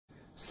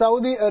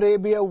Saudi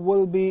Arabia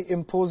will be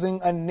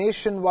imposing a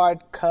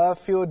nationwide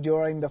curfew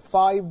during the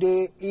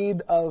 5-day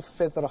Eid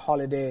al-Fitr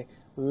holiday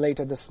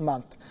later this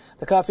month.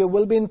 The curfew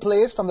will be in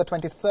place from the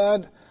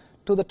 23rd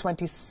to the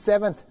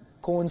 27th,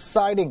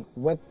 coinciding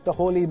with the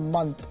holy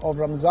month of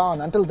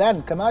Ramzan. Until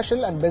then,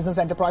 commercial and business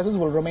enterprises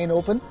will remain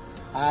open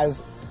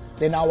as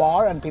they now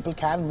are, and people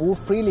can move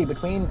freely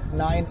between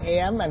 9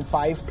 a.m. and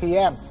 5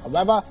 p.m.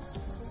 However,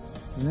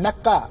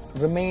 Mecca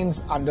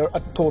remains under a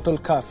total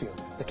curfew.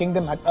 The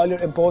kingdom had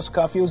earlier imposed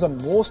curfews on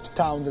most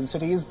towns and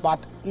cities but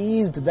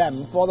eased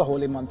them for the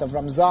holy month of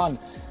Ramzan.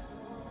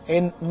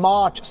 In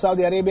March,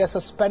 Saudi Arabia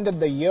suspended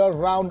the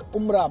year-round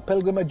Umrah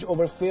pilgrimage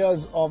over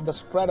fears of the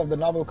spread of the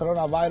novel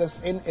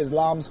coronavirus in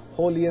Islam's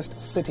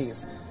holiest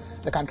cities.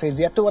 The country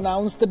is yet to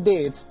announce the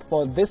dates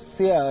for this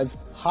year's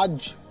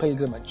Hajj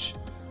pilgrimage.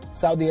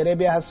 Saudi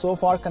Arabia has so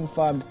far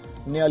confirmed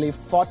nearly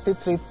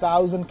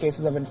 43,000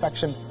 cases of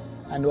infection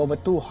and over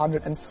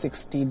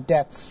 260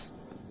 deaths.